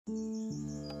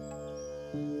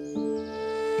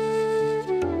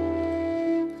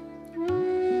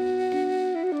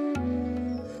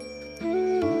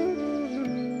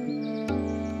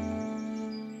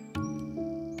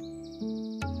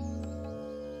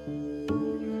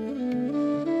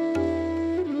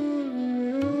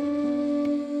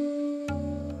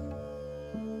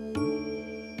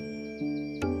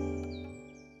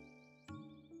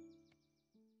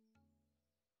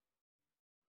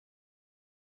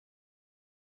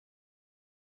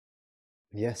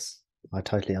Yes, I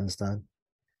totally understand.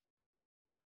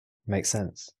 Makes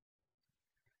sense.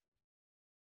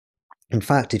 In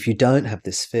fact, if you don't have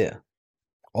this fear,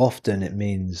 often it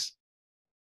means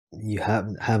you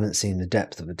haven't seen the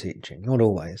depth of the teaching. Not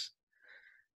always.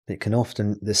 It can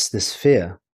often, this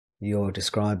fear you're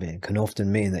describing can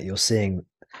often mean that you're seeing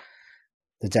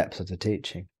the depth of the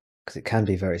teaching, because it can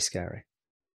be very scary.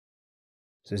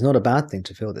 So it's not a bad thing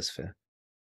to feel this fear.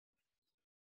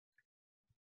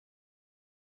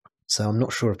 So I'm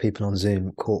not sure if people on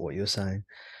Zoom caught what you were saying.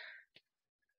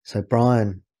 So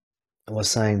Brian was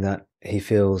saying that he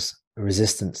feels a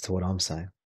resistance to what I'm saying,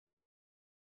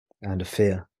 and a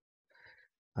fear,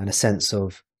 and a sense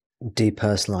of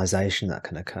depersonalization that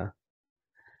can occur.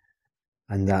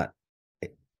 And that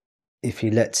if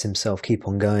he lets himself keep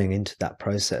on going into that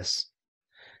process,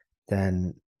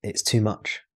 then it's too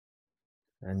much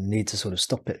and need to sort of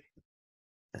stop it.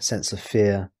 A sense of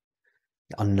fear,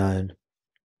 unknown.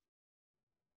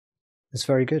 It's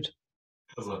very good.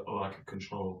 There's a lack of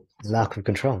control. Lack of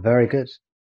control. Very good.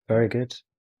 Very good.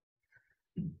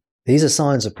 These are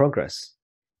signs of progress.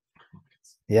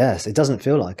 Yes, it doesn't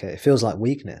feel like it. It feels like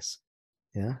weakness.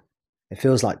 Yeah. It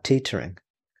feels like teetering.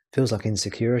 It feels like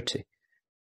insecurity.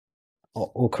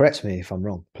 Or correct me if I'm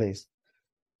wrong, please.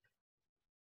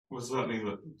 What does that mean,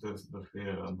 that the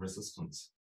fear and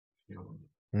resistance feel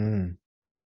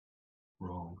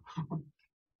wrong?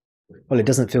 Well, it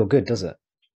doesn't feel good, does it?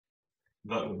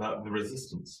 The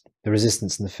resistance. The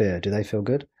resistance and the fear, do they feel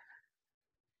good?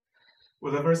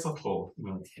 Well, they're very subtle. You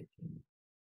know,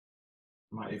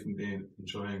 might even be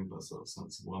enjoying the sort of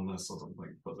sense of oneness or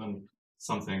something, but then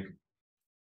something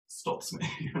stops me.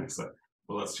 It's like,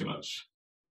 well, that's too much.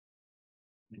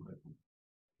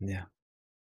 Yeah.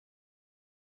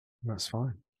 That's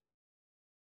fine.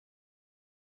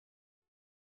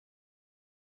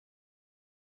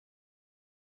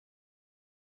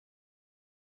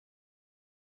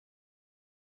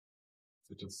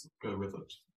 So just go with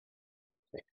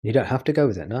it. You don't have to go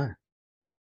with it, no.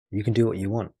 You can do what you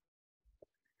want.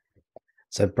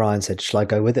 So Brian said, shall I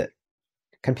go with it?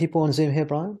 Can people on Zoom hear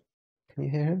Brian? Can you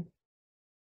hear him?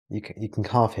 You can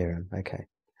half hear him, okay.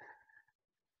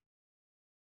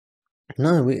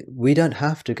 No, we don't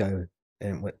have to go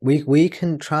in. We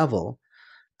can travel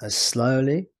as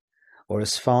slowly or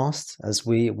as fast as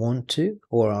we want to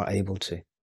or are able to.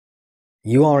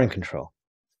 You are in control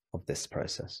of this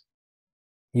process.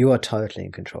 You are totally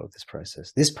in control of this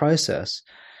process. This process,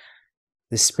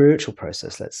 this spiritual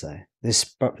process, let's say, this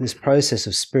process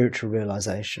of spiritual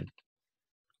realization,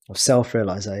 of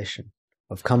self-realization,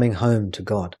 of coming home to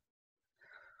God,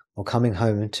 or coming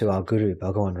home to our Guru,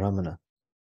 Bhagavan Ramana,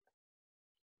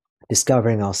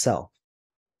 discovering ourself.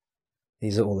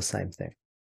 These are all the same thing.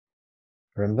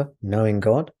 Remember, knowing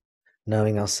God,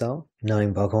 knowing ourselves,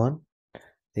 knowing Bhagavan,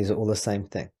 these are all the same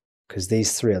thing, because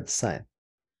these three are the same.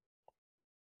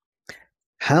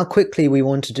 How quickly we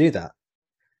want to do that,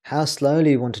 how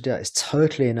slowly we want to do it, is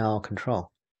totally in our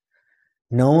control.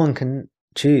 No one can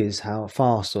choose how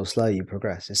fast or slow you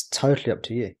progress. It's totally up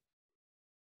to you.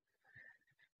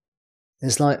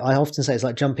 It's like, I often say, it's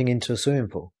like jumping into a swimming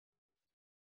pool.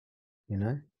 You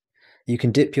know, you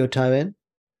can dip your toe in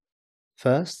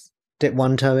first, dip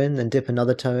one toe in, then dip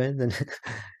another toe in, then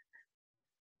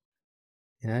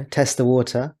you know, test the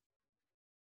water,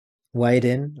 wade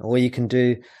in, or you can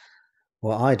do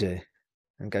what I do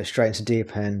and go straight into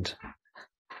deep end,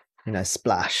 you know,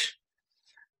 splash.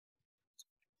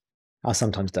 I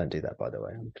sometimes don't do that, by the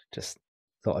way. I just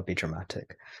thought I'd be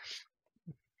dramatic.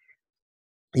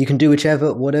 You can do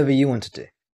whatever you want to do.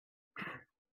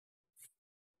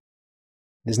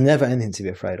 There's never anything to be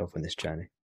afraid of in this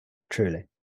journey, truly.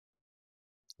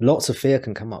 Lots of fear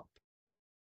can come up.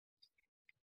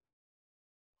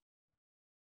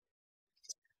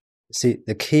 See,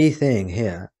 the key thing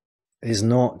here is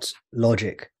not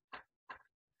logic.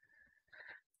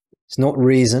 It's not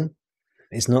reason.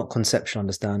 It's not conceptual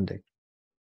understanding.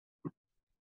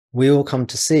 We all come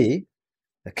to see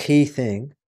the key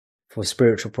thing for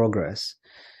spiritual progress.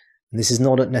 And this is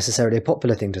not necessarily a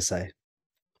popular thing to say.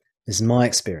 This is my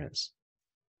experience.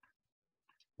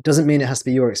 It doesn't mean it has to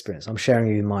be your experience. I'm sharing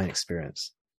with you my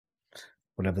experience.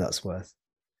 whatever that's worth.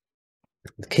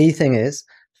 The key thing is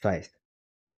faith.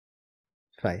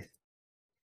 Faith.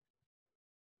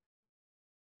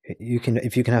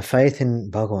 If you can have faith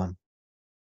in Bhagavan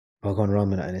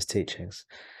Ramana and his teachings,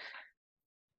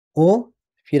 or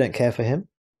if you don't care for him,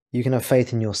 you can have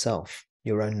faith in yourself,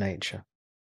 your own nature,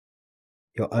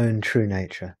 your own true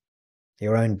nature,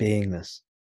 your own beingness.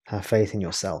 Have faith in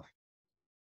yourself.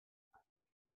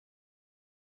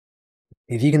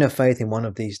 If you can have faith in one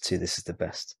of these two, this is the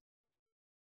best.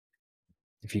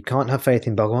 If you can't have faith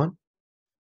in Bhagavan,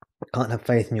 can't have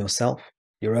faith in yourself,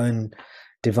 your own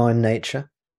divine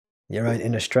nature, your own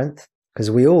inner strength,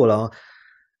 because we all are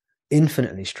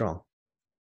infinitely strong,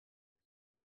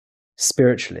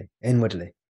 spiritually,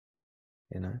 inwardly.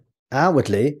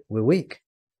 Outwardly, we're weak.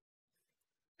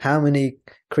 How many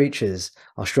creatures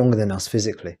are stronger than us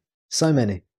physically? So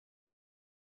many.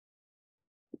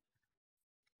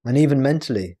 And even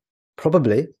mentally,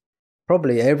 probably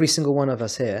every single one of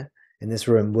us here in this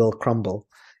room will crumble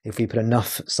if we put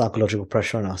enough psychological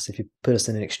pressure on us, if you put us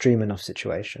in an extreme enough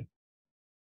situation.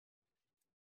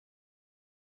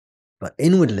 But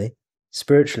inwardly,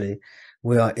 spiritually,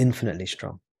 we are infinitely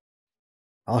strong.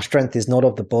 Our strength is not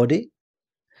of the body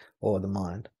or the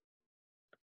mind.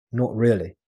 Not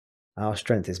really. Our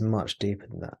strength is much deeper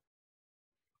than that.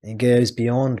 It goes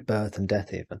beyond birth and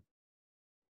death even.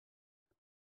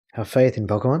 Have faith in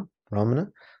Bhagavan,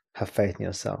 Ramana, have faith in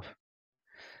yourself.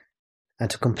 And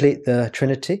to complete the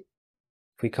Trinity,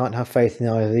 if we can't have faith in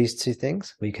either of these two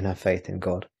things, we can have faith in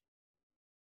God.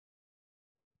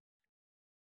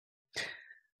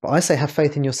 But I say have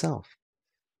faith in yourself.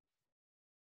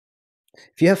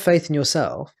 If you have faith in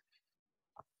yourself,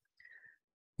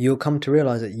 you'll come to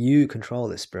realize that you control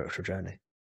this spiritual journey.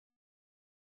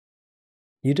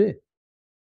 You do.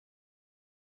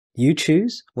 You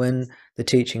choose when the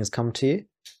teachings come to you.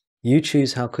 You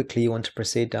choose how quickly you want to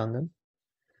proceed down them.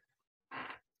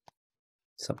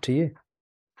 It's up to you.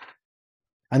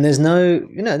 And there's no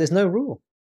rule.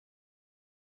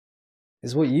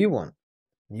 It's what you want.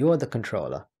 You are the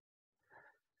controller.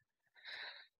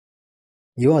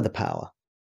 You are the power.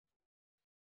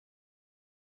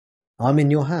 I'm in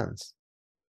your hands.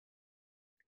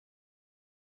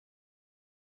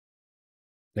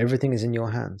 Everything is in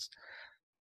your hands.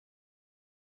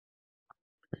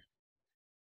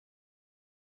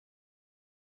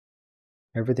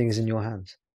 Everything is in your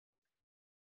hands.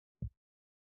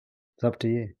 It's up to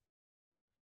you.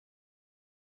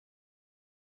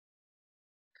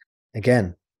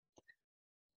 Again,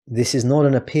 this is not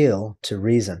an appeal to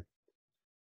reason.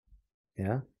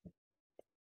 Yeah?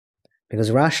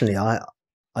 Because rationally, I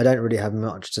don't really have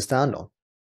much to stand on.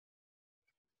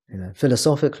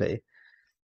 Philosophically,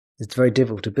 it's very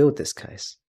difficult to build this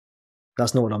case.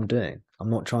 That's not what I'm doing. I'm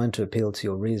not trying to appeal to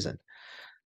your reason.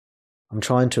 I'm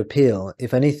trying to appeal,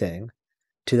 if anything,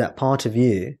 to that part of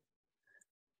you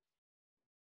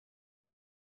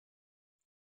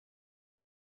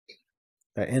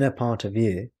that inner part of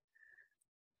you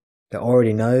that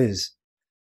already knows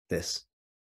this.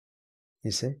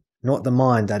 You see? Not the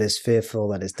mind that is fearful,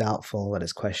 that is doubtful, that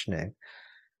is questioning,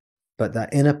 but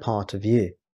that inner part of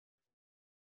you.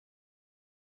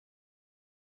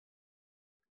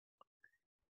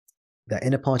 That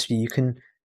inner part of you,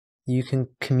 you can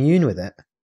commune with it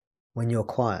when you're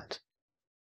quiet.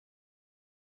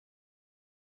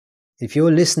 If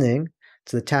you're listening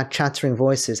to the chattering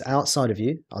voices outside of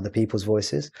you, other people's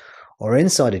voices, or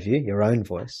inside of you, your own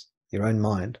voice, your own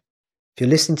mind, if you're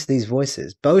listening to these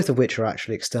voices, both of which are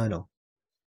actually external,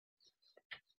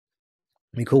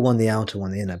 we call one the outer,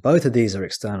 one the inner. Both of these are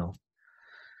external.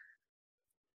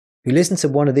 If you listen to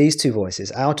one of these two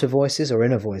voices, outer voices or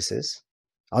inner voices,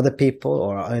 other people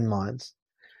or our own minds,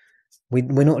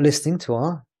 we're not listening to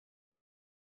our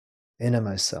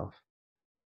innermost self.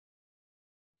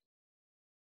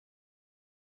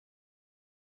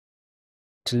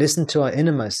 To listen to our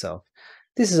innermost self,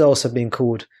 this is also being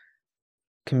called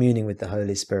communing with the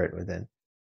Holy Spirit within.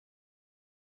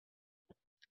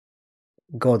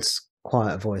 God's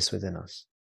quiet voice within us.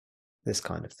 This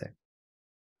kind of thing.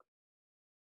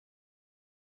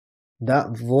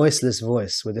 That voiceless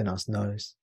voice within us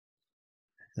knows.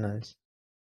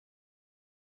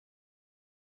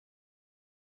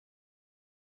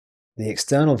 The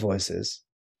external voices,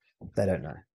 they don't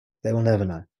know. They will never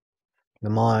know. The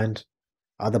mind,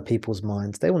 other people's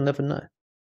minds, they will never know.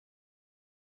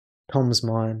 Tom's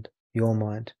mind, your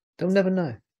mind, they'll never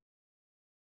know.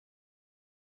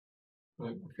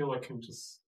 I feel like I'm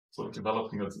just sort of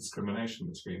developing a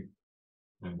discrimination between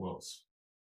what's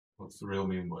the real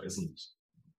me and what isn't.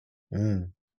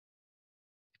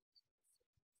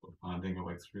 Finding a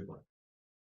way through that.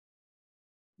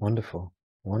 Wonderful.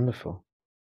 Wonderful.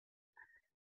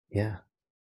 Yeah.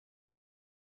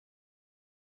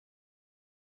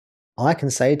 I can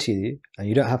say to you, and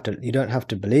you don't have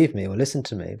to believe me or listen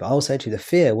to me, but I'll say to you, the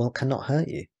fear cannot hurt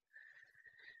you.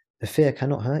 The fear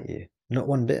cannot hurt you, not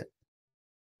one bit.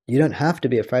 You don't have to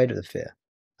be afraid of the fear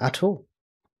at all.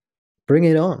 Bring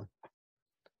it on.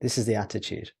 This is the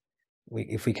attitude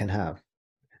if we can have.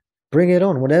 Bring it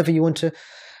on. Whatever you want to,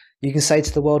 you can say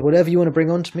to the world, whatever you want to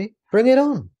bring on to me, bring it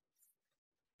on.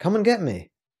 Come and get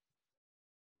me.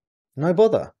 No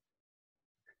bother.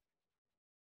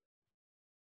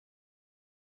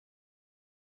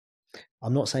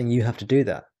 I'm not saying you have to do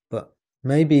that, but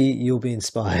maybe you'll be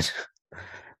inspired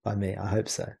by me. I hope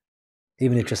so.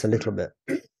 Even if just a little bit.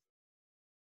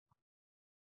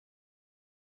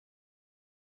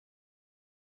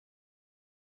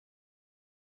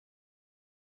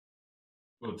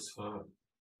 But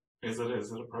is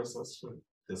it a process to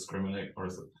discriminate, or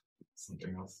is it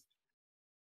something else?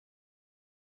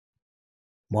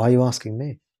 Why are you asking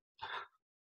me?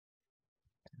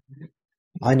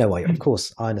 I know why. Of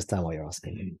course, I understand why you're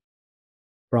asking me.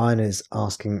 Brian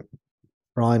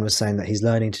was saying that he's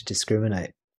learning to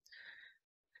discriminate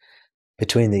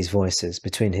between these voices,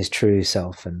 between his true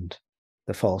self and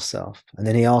the false self. And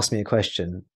then he asked me a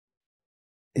question,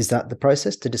 is that the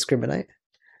process, to discriminate?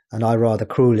 And I rather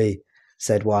cruelly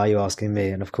said, why are you asking me?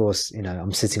 And of course,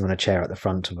 I'm sitting on a chair at the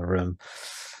front of a room,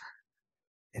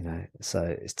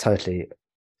 so it's totally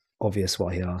obvious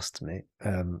why he asked me.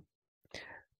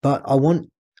 But and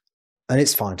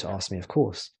it's fine to ask me, of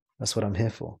course, that's what I'm here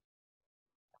for.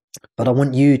 But I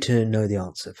want you to know the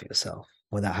answer for yourself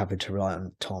without having to rely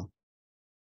on Tom.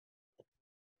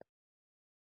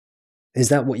 Is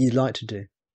that what you'd like to do?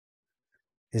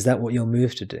 Is that what you're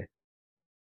moved to do?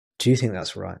 Do you think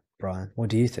that's right, Brian?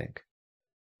 What do you think?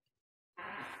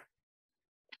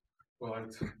 Well, I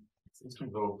think it's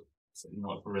kind of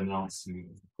not renouncing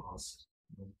the past.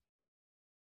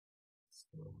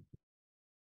 So,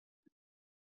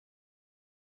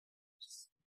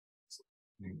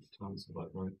 in terms of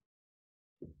right.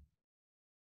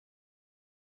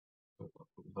 But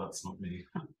that's not me.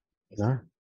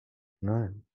 No.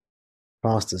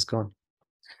 Past is gone.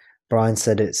 Brian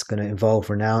said it's going to involve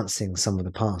renouncing some of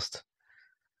the past.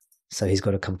 So he's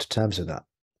got to come to terms with that.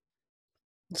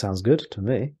 Sounds good to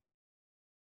me.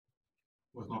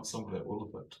 Well, not some of it, all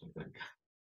of it, I think.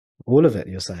 All of it,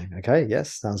 you're saying? Okay,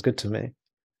 yes, sounds good to me.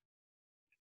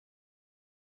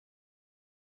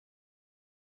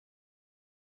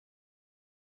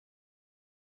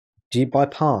 By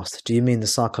past, do you mean the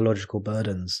psychological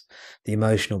burdens, the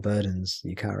emotional burdens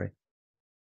you carry?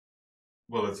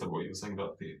 Well, that's what you were saying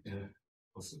about the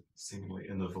seemingly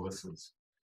inner voices.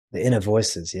 The inner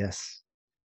voices, yes.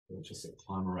 They're just a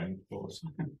clamoring force.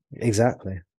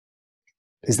 Exactly.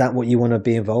 Is that what you want to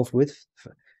be involved with?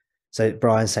 So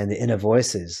Brian's saying the inner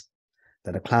voices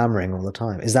that are clamoring all the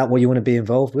time. Is that what you want to be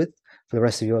involved with for the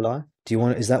rest of your life?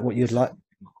 Is that what you'd like?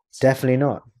 Definitely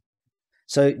not.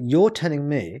 So you're telling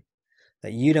me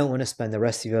that you don't want to spend the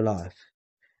rest of your life.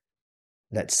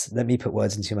 Let me put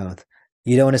words into your mouth.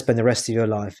 You don't want to spend the rest of your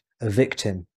life a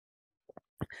victim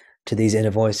to these inner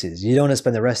voices. You don't want to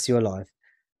spend the rest of your life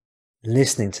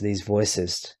listening to these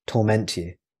voices torment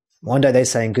you. One day they're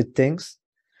saying good things,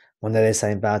 one day they're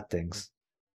saying bad things.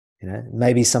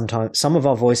 Maybe sometimes some of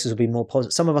our voices will be more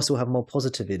positive. Some of us will have more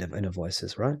positive inner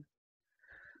voices, right?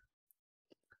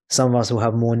 Some of us will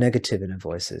have more negative inner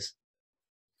voices.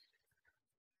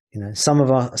 Some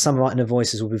of our inner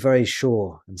voices will be very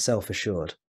sure and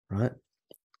self-assured, right?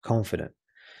 Confident.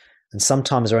 And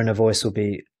sometimes our inner voice will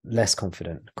be less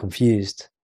confident, confused,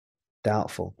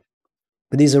 doubtful.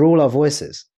 But these are all our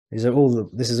voices. This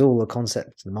is all the concept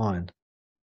of the mind.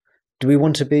 Do we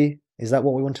want to be? Is that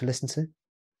what we want to listen to?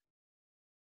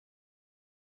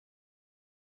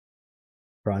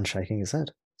 Brian shaking his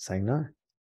head, saying no.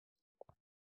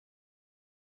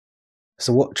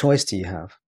 So what choice do you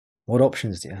have? What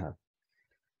options do you have?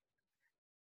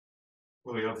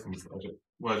 Well, the other thing is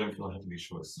I don't feel I have any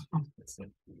choice.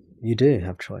 You do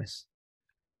have choice.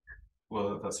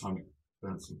 Well, that's how I'm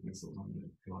experiencing things that I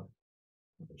don't feel I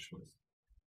have a choice.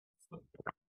 So,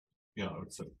 yeah, I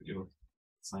would say that you're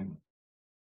saying that.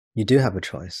 You do have a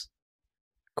choice.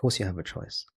 Of course you have a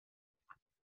choice.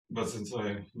 But since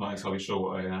I'm not entirely sure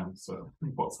what I am, so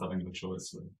what's having the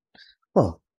choice?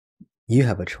 Well, you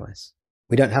have a choice.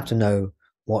 We don't have to know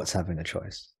what's having a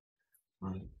choice.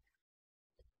 Right.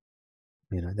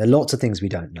 There are lots of things we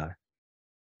don't know.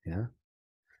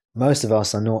 Most of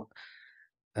us are not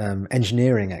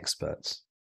engineering experts,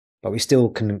 but we still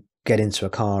can get into a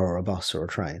car or a bus or a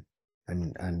train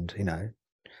and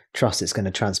trust it's going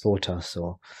to transport us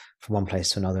or from one place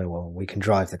to another, or we can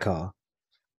drive the car.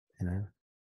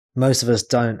 Most of us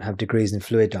don't have degrees in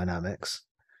fluid dynamics,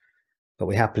 but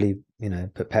we happily,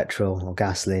 put petrol or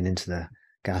gasoline into the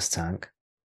gas tank.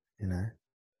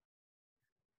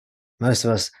 Most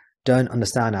of us don't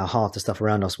understand how half the stuff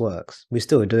around us works. We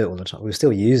still do it all the time. We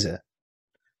still use it.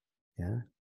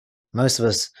 Most of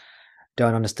us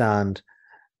don't understand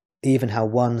even how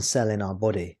one cell in our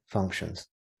body functions.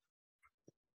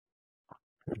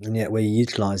 And yet we're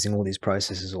utilizing all these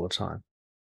processes all the time.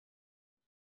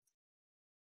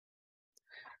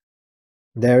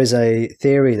 There is a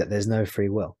theory that there's no free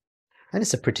will. And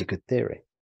it's a pretty good theory.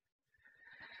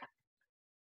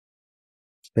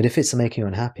 But if it's making you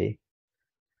unhappy,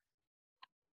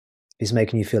 it's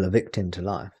making you feel a victim to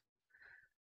life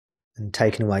and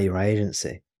taking away your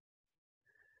agency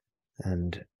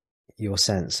and your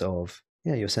sense of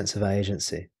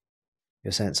agency,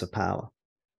 your sense of power.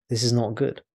 This is not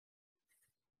good.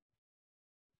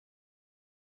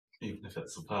 Even if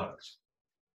it's a fact.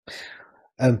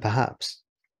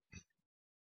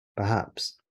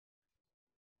 Perhaps.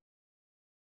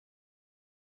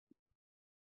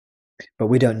 But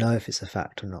we don't know if it's a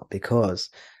fact or not because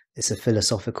it's a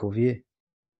philosophical view.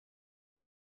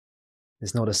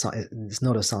 It's not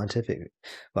a scientific.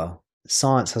 Well,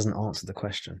 science hasn't answered the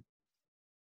question.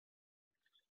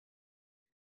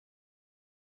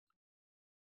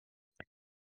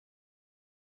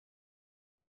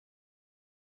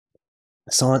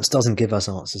 Science doesn't give us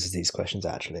answers to these questions,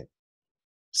 actually.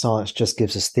 Science just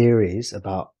gives us theories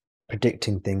about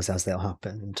predicting things as they'll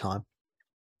happen in time.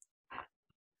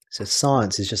 So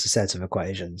science is just a set of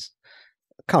equations.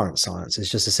 Current science is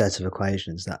just a set of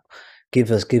equations that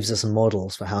gives us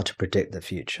models for how to predict the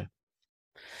future.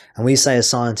 And we say a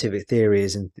scientific theory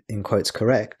is, in quotes,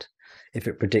 correct if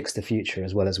it predicts the future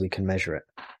as well as we can measure it.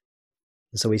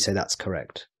 And so we say that's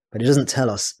correct. But it doesn't tell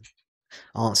us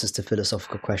answers to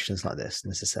philosophical questions like this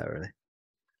necessarily.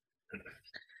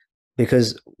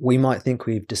 Because we might think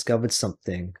we've discovered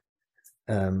something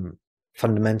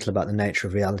fundamental about the nature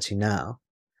of reality now,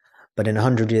 but in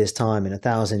 100 years' time, in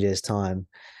 1,000 years' time,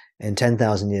 in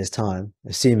 10,000 years' time,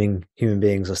 assuming human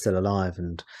beings are still alive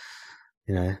and,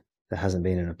 there hasn't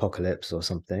been an apocalypse or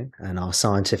something, and our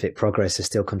scientific progress is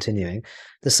still continuing,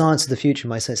 the science of the future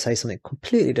might say something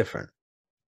completely different.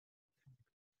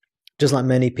 Just like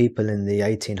many people in the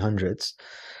 1800s,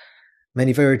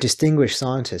 many very distinguished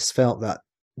scientists felt that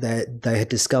they had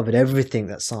discovered everything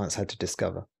that science had to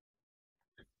discover.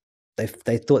 They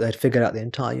thought they'd figured out the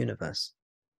entire universe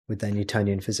with their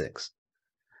Newtonian physics.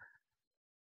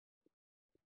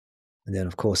 And then,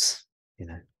 of course,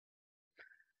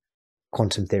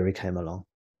 quantum theory came along,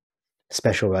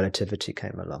 special relativity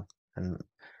came along, and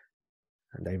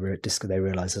they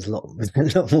realized there's a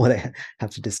lot more they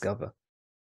have to discover.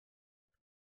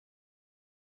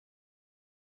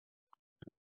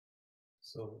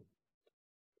 So,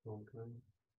 okay.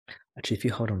 Actually, if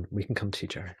you hold on, we can come to you,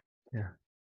 Jerry. Yeah.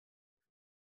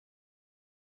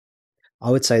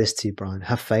 I would say this to you, Brian.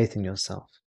 Have faith in yourself.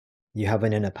 You have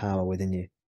an inner power within you.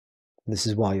 This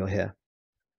is why you're here.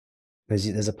 Because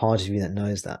there's a part of you that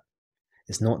knows that.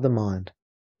 It's not the mind.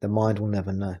 The mind will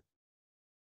never know.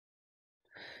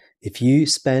 If you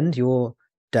spend your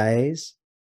days,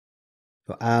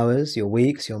 your hours, your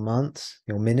weeks, your months,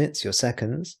 your minutes, your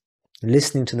seconds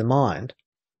listening to the mind,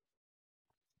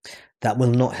 that will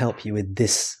not help you with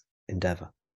this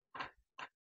endeavor.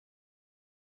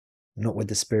 Not with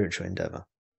the spiritual endeavor.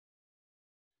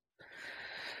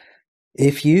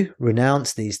 If you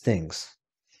renounce these things,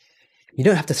 you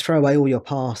don't have to throw away all your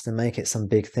past and make it some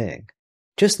big thing.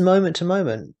 Just moment to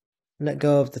moment, let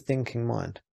go of the thinking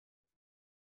mind.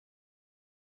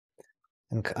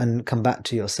 And come back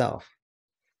to yourself.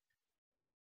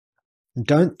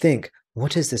 Don't think,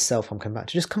 what is this self I'm coming back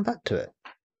to? Just come back to it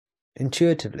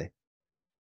intuitively.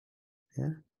 Yeah?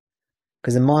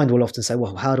 Because the mind will often say,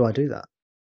 well, how do I do that?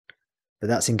 But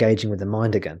that's engaging with the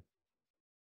mind again.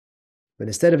 But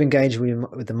instead of engaging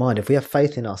with the mind, if we have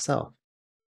faith in ourselves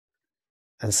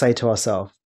and say to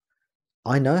ourselves,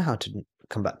 I know how to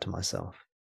come back to myself.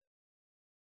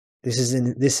 This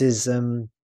is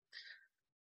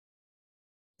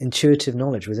intuitive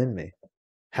knowledge within me.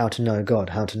 How to know God,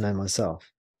 how to know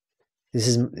myself. This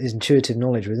is intuitive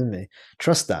knowledge within me.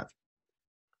 Trust that.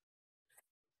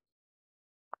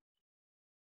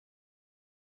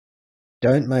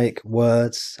 Don't make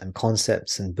words and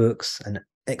concepts and books and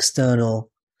external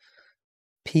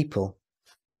people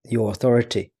your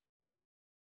authority.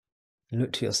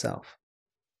 Look to yourself.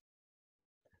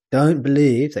 Don't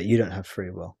believe that you don't have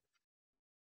free will.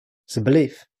 It's a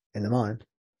belief in the mind.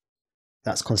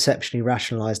 That's conceptually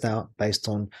rationalized out based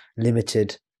on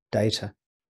limited data.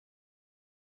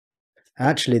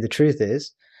 Actually, the truth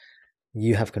is,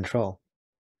 you have control.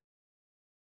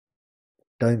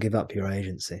 Don't give up your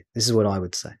agency. This is what I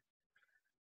would say.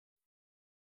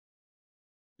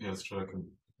 Yeah, it's true. I can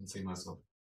see myself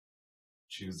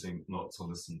choosing not to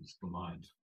listen to the mind.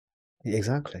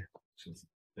 Exactly. Which is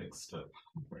a big step.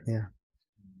 Yeah.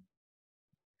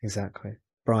 Exactly.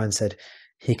 Brian said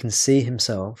he can see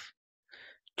himself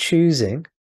choosing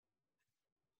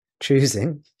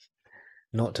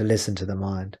not to listen to the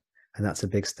mind. And that's a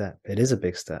big step. It is a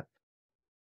big step.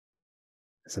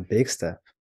 It's a big step.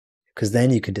 Because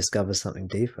then you can discover something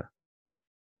deeper.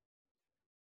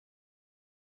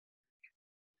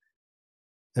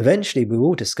 Eventually, we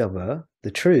will discover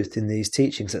the truth in these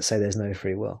teachings that say there's no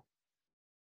free will.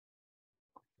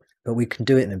 But we can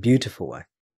do it in a beautiful way.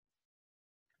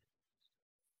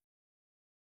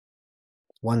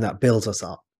 One that builds us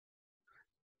up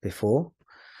before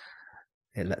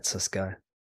it lets us go.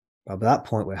 But by that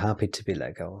point, we're happy to be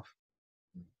let go of.